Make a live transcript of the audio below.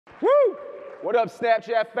What up,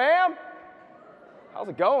 Snapchat fam? How's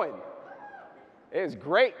it going? It is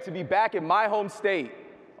great to be back in my home state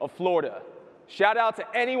of Florida. Shout out to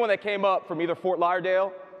anyone that came up from either Fort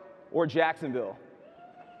Lauderdale or Jacksonville.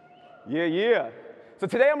 Yeah. So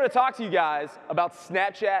today I'm going to talk to you guys about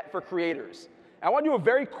Snapchat for creators. And I want to do a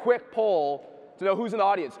very quick poll to know who's in the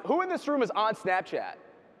audience. Who in this room is on Snapchat?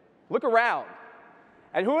 Look around.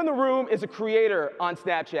 And who in the room is a creator on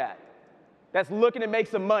Snapchat that's looking to make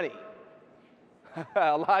some money?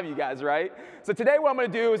 A lot of you guys, right? So today what I'm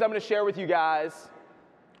going to do is I'm going to share with you guys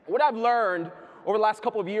what I've learned over the last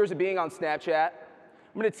couple of years of being on Snapchat.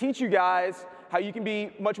 I'm going to teach you guys how you can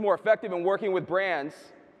be much more effective in working with brands.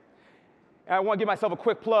 And I want to give myself a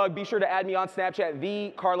quick plug. Be sure to add me on Snapchat,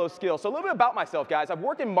 the Carlos Skill. So a little bit about myself, guys. I've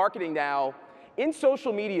worked in marketing now in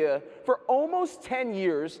social media for almost 10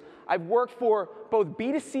 years. I've worked for both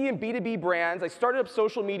B2C and B2B brands. I started up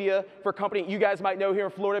social media for a company you guys might know here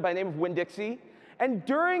in Florida by the name of Winn-Dixie. And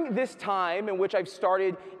during this time in which I've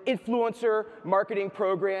started influencer marketing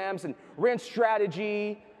programs and ran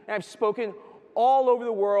strategy, and I've spoken all over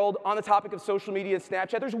the world on the topic of social media and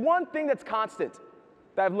Snapchat, there's one thing that's constant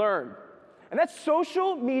that I've learned, and that's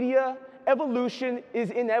social media evolution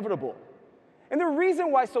is inevitable. And the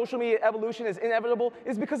reason why social media evolution is inevitable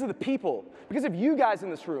is because of the people, because of you guys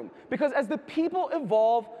in this room. Because as the people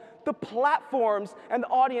evolve, the platforms and the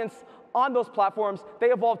audience on those platforms, they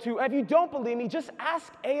evolve too. And if you don't believe me, just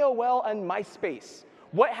ask AOL and MySpace.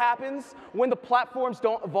 What happens when the platforms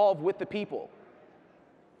don't evolve with the people?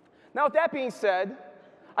 Now, with that being said,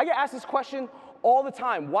 I get asked this question all the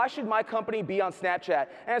time. Why should my company be on Snapchat?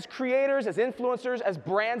 And as creators, as influencers, as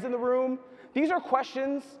brands in the room, these are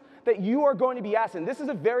questions that you are going to be asked. And this is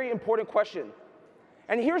a very important question.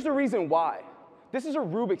 And here's the reason why. This is a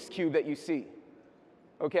Rubik's Cube that you see.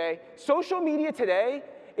 Okay? Social media today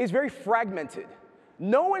is very fragmented.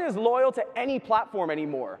 No one is loyal to any platform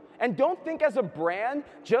anymore. And don't think as a brand,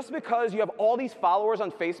 just because you have all these followers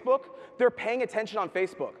on Facebook, they're paying attention on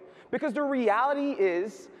Facebook. Because the reality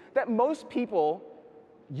is that most people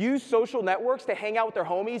use social networks to hang out with their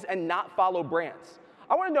homies and not follow brands.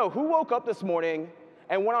 I want to know who woke up this morning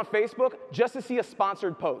and went on Facebook just to see a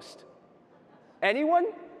sponsored post. Anyone?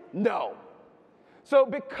 No. So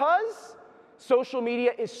because social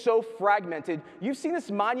media is so fragmented, you've seen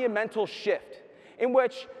this monumental shift in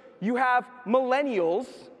which you have millennials,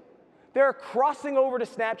 they're crossing over to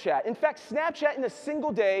Snapchat. In fact, Snapchat in a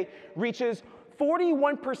single day reaches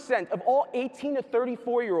 41% of all 18 to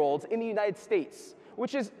 34-year-olds in the United States,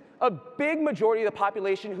 which is a big majority of the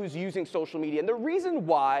population who's using social media. And the reason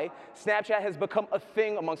why Snapchat has become a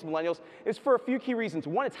thing amongst millennials is for a few key reasons.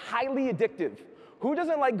 One, it's highly addictive. Who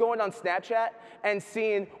doesn't like going on Snapchat and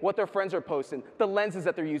seeing what their friends are posting, the lenses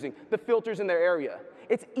that they're using, the filters in their area?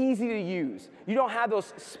 It's easy to use. You don't have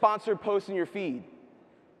those sponsored posts in your feed.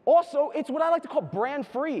 Also, it's what I like to call brand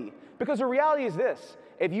free, because the reality is this.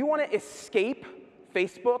 If you want to escape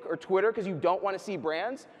Facebook or Twitter because you don't want to see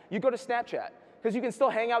brands, you go to Snapchat, because you can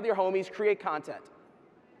still hang out with your homies, create content.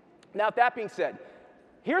 Now, with that being said,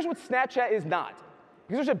 here's what Snapchat is not.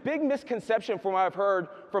 Because there's a big misconception from what I've heard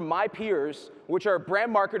from my peers, which are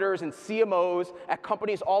brand marketers and CMOs at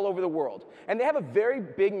companies all over the world. And they have a very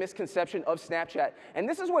big misconception of Snapchat. And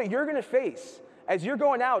this is what you're going to face as you're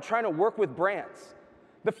going out trying to work with brands.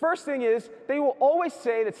 The first thing is they will always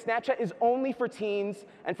say that Snapchat is only for teens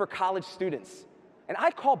and for college students. And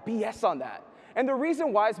I call BS on that. And the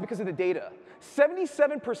reason why is because of the data.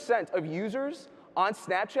 77% of users on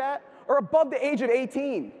Snapchat are above the age of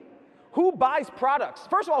 18. Who buys products?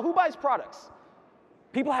 First of all, who buys products?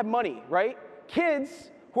 People have money, right?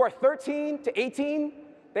 Kids who are 13 to 18,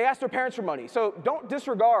 they ask their parents for money. So don't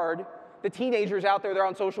disregard the teenagers out there that are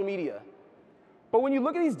on social media. But when you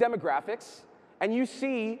look at these demographics and you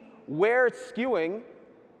see where it's skewing,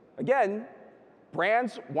 again,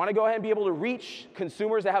 brands want to go ahead and be able to reach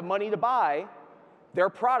consumers that have money to buy their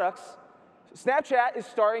products. Snapchat is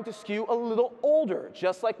starting to skew a little older,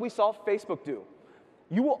 just like we saw Facebook do.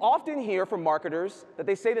 You will often hear from marketers that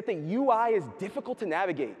they say that the UI is difficult to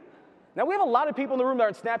navigate. Now, we have a lot of people in the room that are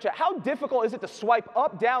on Snapchat. How difficult is it to swipe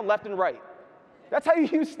up, down, left, and right? That's how you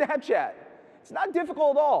use Snapchat. It's not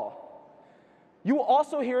difficult at all. You will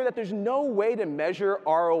also hear that there's no way to measure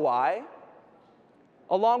ROI,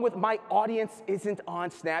 along with my audience isn't on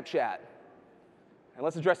Snapchat. And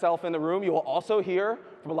let's address the elephant in the room. You will also hear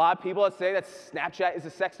from a lot of people that say that Snapchat is a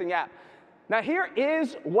sexting app. Now, here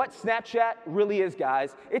is what Snapchat really is,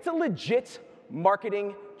 guys. It's a legit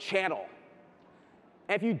marketing channel.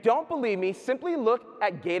 And if you don't believe me, simply look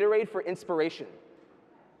at Gatorade for inspiration.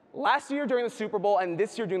 Last year during the Super Bowl and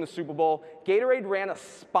this year during the Super Bowl, Gatorade ran a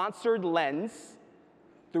sponsored lens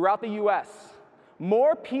throughout the US.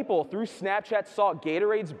 more people through Snapchat saw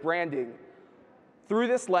Gatorade's branding through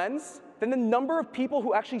this lens than the number of people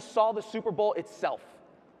who actually saw the Super Bowl itself.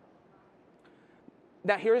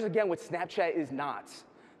 Now, here's again what Snapchat is not.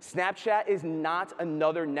 Snapchat is not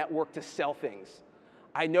another network to sell things.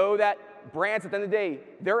 I know that brands, at the end of the day,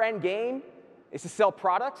 their end game is to sell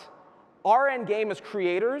product. Our end game as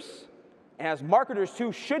creators, and as marketers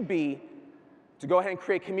too, should be to go ahead and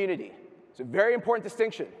create community. It's a very important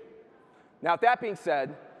distinction. Now, with that being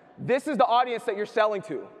said, this is the audience that you're selling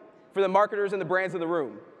to for the marketers and the brands in the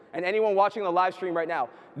room, and anyone watching the live stream right now.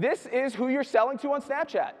 This is who you're selling to on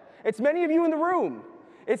Snapchat. It's many of you in the room.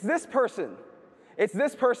 It's this person. It's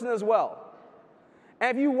this person as well.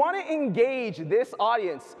 And if you want to engage this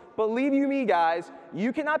audience, believe you me, guys,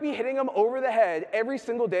 you cannot be hitting them over the head every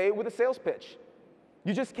single day with a sales pitch.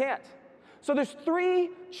 You just can't. So there's 3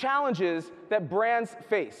 challenges that brands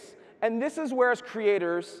face. And this is where, as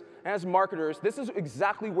creators and as marketers, this is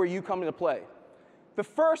exactly where you come into play. The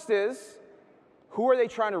first is, who are they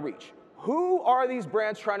trying to reach? Who are these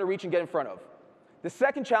brands trying to reach and get in front of? The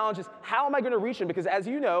second challenge is, how am I going to reach them? Because as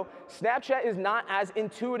you know, Snapchat is not as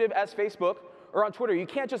intuitive as Facebook or on Twitter. You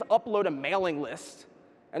can't just upload a mailing list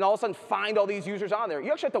and all of a sudden find all these users on there.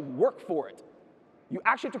 You actually have to work for it. You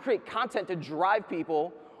actually have to create content to drive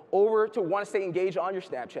people over to want to stay engaged on your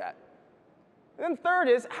Snapchat. And then third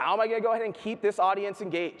is, how am I going to go ahead and keep this audience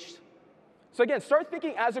engaged? So again, start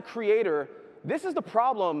thinking as a creator, this is the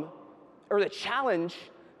problem or the challenge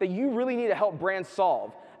that you really need to help brands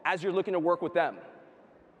solve as you're looking to work with them.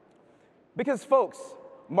 Because folks,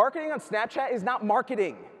 marketing on Snapchat is not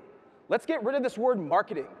marketing. Let's get rid of this word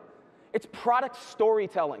marketing. It's product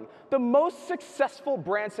storytelling. The most successful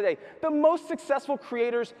brands today, the most successful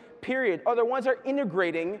creators, period, are the ones that are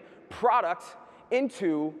integrating product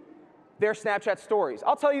into their Snapchat stories.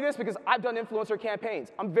 I'll tell you this because I've done influencer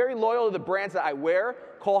campaigns. I'm very loyal to the brands that I wear.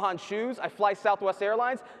 Cole Haan shoes, I fly Southwest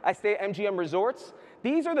Airlines, I stay at MGM Resorts.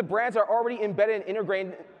 These are the brands that are already embedded and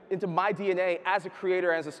integrated into my DNA as a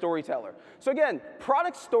creator, as a storyteller. So again,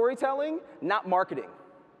 product storytelling, not marketing.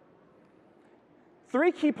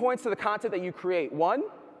 3 key points to the content that you create. 1,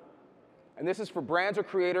 and this is for brands or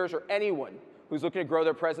creators or anyone who's looking to grow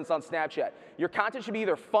their presence on Snapchat. Your content should be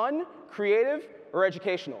either fun, creative, or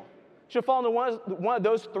educational. It should fall into one of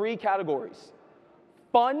those 3 categories.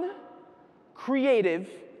 Fun, creative,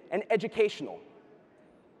 and educational.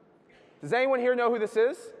 Does anyone here know who this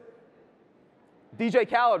is? DJ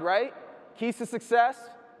Khaled, right? Keys to Success,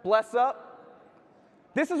 Bless Up.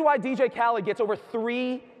 This is why DJ Khaled gets over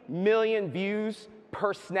 3 million views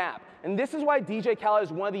per snap. And this is why DJ Khaled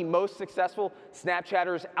is one of the most successful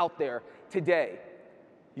Snapchatters out there today.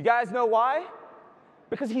 You guys know why?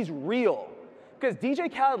 Because he's real. Because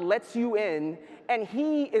DJ Khaled lets you in, and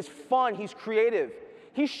he is fun, he's creative.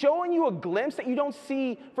 He's showing you a glimpse that you don't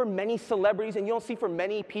see for many celebrities and you don't see for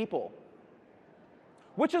many people.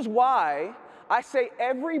 Which is why I say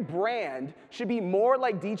every brand should be more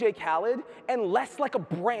like DJ Khaled and less like a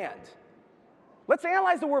brand. Let's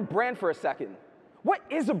analyze the word brand for a second. What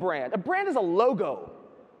is a brand? A brand is a logo.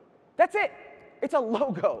 That's it. It's a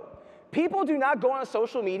logo. People do not go on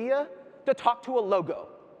social media to talk to a logo.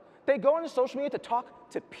 They go on social media to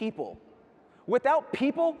talk to people. Without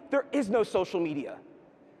people, there is no social media.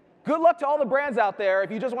 Good luck to all the brands out there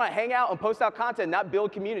if you just want to hang out and post out content, not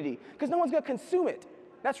build community, because no one's going to consume it.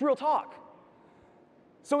 That's real talk.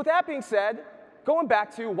 So with that being said, going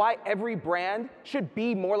back to why every brand should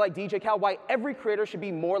be more like DJ Khaled, why every creator should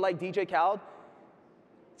be more like DJ Khaled,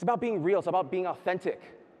 it's about being real. It's about being authentic.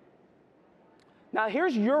 Now,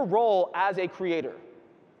 here's your role as a creator.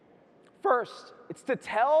 First, it's to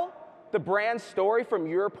tell the brand's story from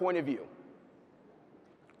your point of view.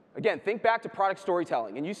 Again, think back to product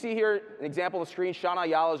storytelling. And you see here an example on the screen. Sean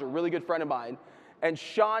Ayala is a really good friend of mine. And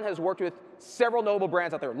Sean has worked with several notable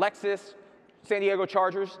brands out there, Lexus, San Diego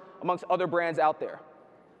Chargers, amongst other brands out there.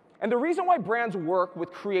 And the reason why brands work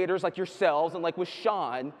with creators like yourselves and like with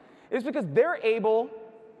Sean is because they're able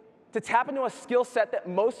to tap into a skill set that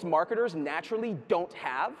most marketers naturally don't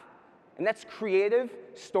have, and that's creative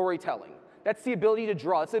storytelling. That's the ability to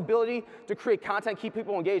draw. It's the ability to create content, keep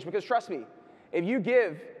people engaged. Because trust me, if you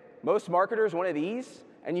give most marketers one of these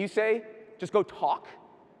and you say, just go talk,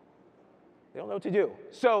 they don't know what to do.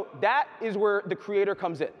 So that is where the creator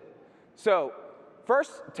comes in. So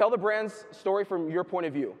first, tell the brand's story from your point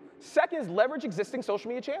of view. Second is leverage existing social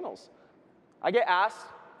media channels. I get asked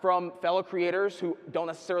from fellow creators who don't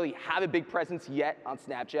necessarily have a big presence yet on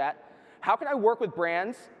Snapchat, how can I work with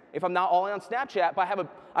brands if I'm not all in on Snapchat, but I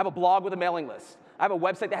have a blog with a mailing list. I have a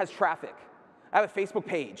website that has traffic. I have a Facebook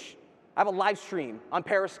page. I have a live stream on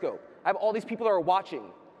Periscope. I have all these people that are watching.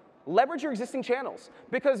 Leverage your existing channels,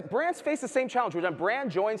 because brands face the same challenge. When a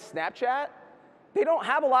brand joins Snapchat, they don't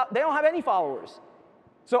have any followers.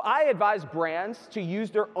 So I advise brands to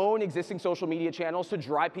use their own existing social media channels to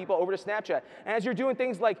drive people over to Snapchat. And as you're doing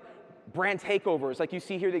things like brand takeovers, like you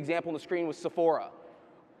see here the example on the screen with Sephora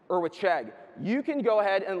or with Chegg, you can go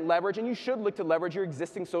ahead and leverage, and you should look to leverage your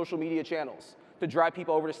existing social media channels to drive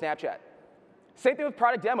people over to Snapchat. Same thing with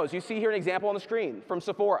product demos. You see here an example on the screen from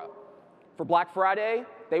Sephora. For Black Friday,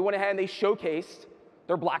 they went ahead and they showcased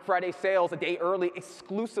their Black Friday sales a day early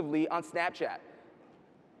exclusively on Snapchat.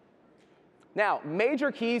 Now,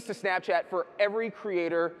 major keys to Snapchat for every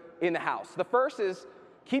creator in the house. The first is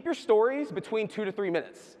keep your stories between 2 to 3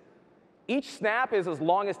 minutes. Each snap is as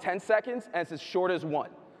long as 10 seconds and it's as short as 1.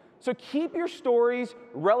 So keep your stories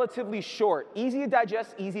relatively short, easy to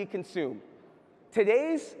digest, easy to consume.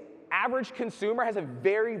 Today's average consumer has a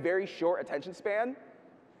very, very short attention span.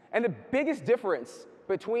 And the biggest difference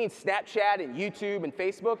between Snapchat and YouTube and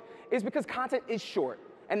Facebook is because content is short.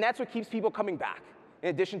 And that's what keeps people coming back, in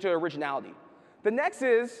addition to originality. The next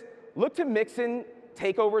is look to mix in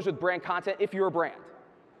takeovers with brand content if you're a brand.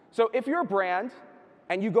 So if you're a brand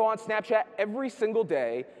and you go on Snapchat every single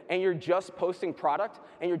day and you're just posting product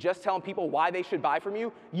and you're just telling people why they should buy from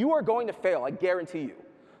you, you are going to fail, I guarantee you.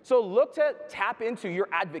 So look to tap into your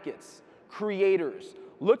advocates, creators.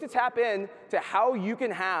 Look to tap in to how you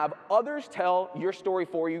can have others tell your story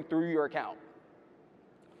for you through your account.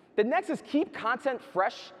 The next is keep content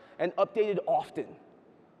fresh and updated often.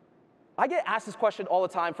 I get asked this question all the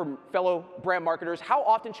time from fellow brand marketers: how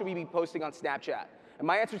often should we be posting on Snapchat? And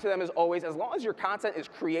my answer to them is always, as long as your content is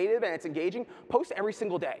creative and it's engaging, post every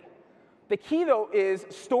single day. The key, though, is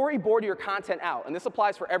storyboard your content out, and this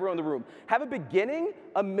applies for everyone in the room. Have a beginning,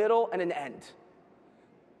 a middle, and an end.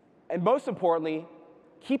 And most importantly,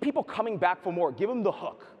 keep people coming back for more. Give them the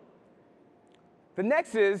hook. The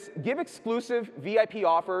next is give exclusive VIP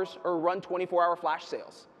offers or run 24-hour flash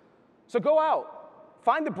sales. So go out,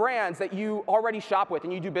 find the brands that you already shop with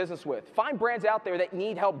and you do business with. Find brands out there that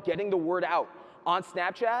need help getting the word out on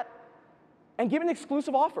Snapchat, and give an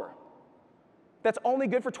exclusive offer that's only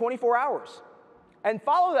good for 24 hours. And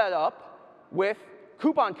follow that up with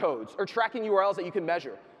coupon codes or tracking URLs that you can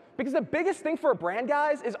measure. Because the biggest thing for a brand,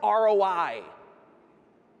 guys, is ROI.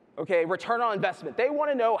 Okay, return on investment. They want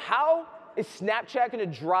to know, how is Snapchat going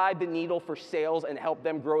to drive the needle for sales and help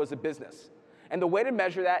them grow as a business? And the way to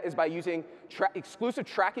measure that is by using exclusive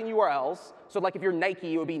tracking URLs. So like if you're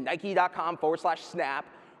Nike, it would be nike.com/snap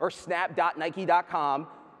or snap.nike.com,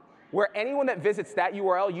 where anyone that visits that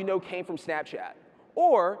URL you know came from Snapchat.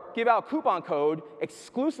 Or give out a coupon code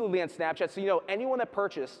exclusively on Snapchat so you know anyone that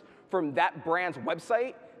purchased from that brand's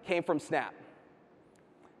website came from Snap.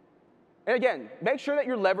 And again, make sure that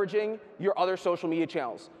you're leveraging your other social media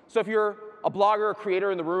channels. So if you're a blogger or creator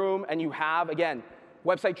in the room and you have, again,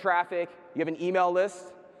 website traffic, you have an email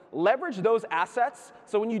list, leverage those assets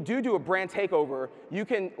so when you do a brand takeover, you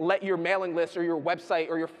can let your mailing list or your website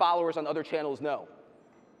or your followers on other channels know.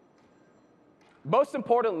 Most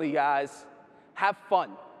importantly, guys, have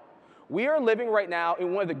fun. We are living right now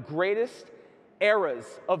in one of the greatest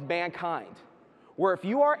eras of mankind, where if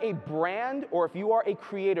you are a brand or if you are a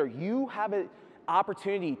creator, you have an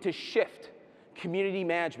opportunity to shift community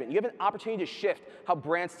management. You have an opportunity to shift how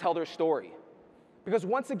brands tell their story. Because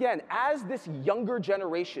once again, as this younger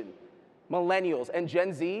generation, millennials and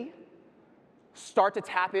Gen Z, start to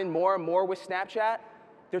tap in more and more with Snapchat,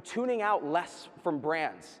 they're tuning out less from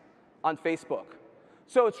brands on Facebook.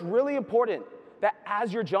 So it's really important that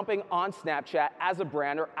as you're jumping on Snapchat as a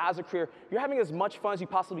brand or as a creator, you're having as much fun as you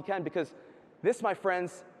possibly can, because this, my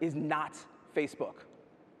friends, is not Facebook.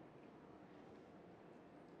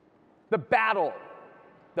 The battle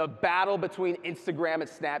between Instagram and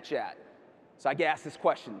Snapchat. So I get asked this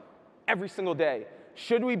question every single day.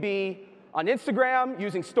 Should we be on Instagram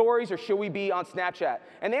using stories, or should we be on Snapchat?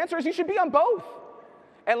 And the answer is you should be on both.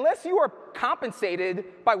 Unless you are compensated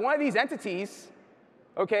by one of these entities,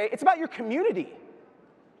 okay, it's about your community.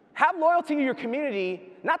 Have loyalty to your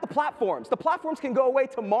community, not the platforms. The platforms can go away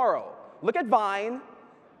tomorrow. Look at Vine,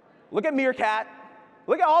 look at Meerkat,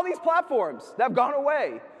 look at all these platforms that have gone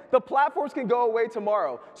away. The platforms can go away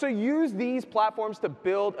tomorrow. So use these platforms to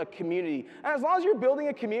build a community. And as long as you're building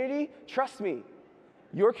a community, trust me,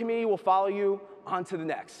 your community will follow you on to the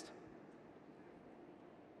next.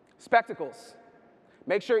 Spectacles.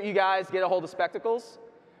 Make sure you guys get a hold of Spectacles,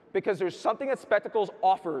 because there's something that Spectacles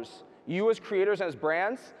offers you as creators and as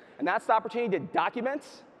brands, and that's the opportunity to document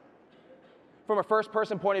from a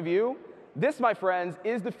first-person point of view. This, my friends,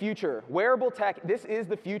 is the future. Wearable tech, this is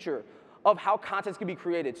the future of how content can be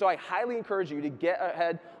created. So I highly encourage you to get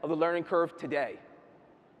ahead of the learning curve today.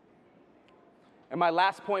 And my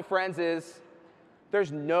last point, friends, is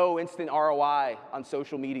there's no instant ROI on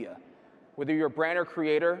social media. Whether you're a brand or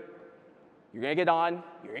creator, you're gonna get on,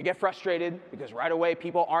 you're gonna get frustrated because right away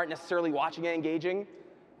people aren't necessarily watching and engaging,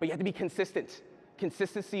 but you have to be consistent.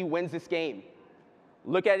 Consistency wins this game.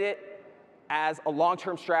 Look at it as a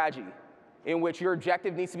long-term strategy in which your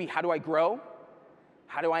objective needs to be, how do I grow?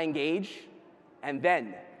 How do I engage? And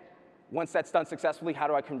then, once that's done successfully, how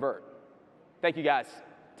do I convert? Thank you guys.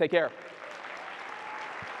 Take care.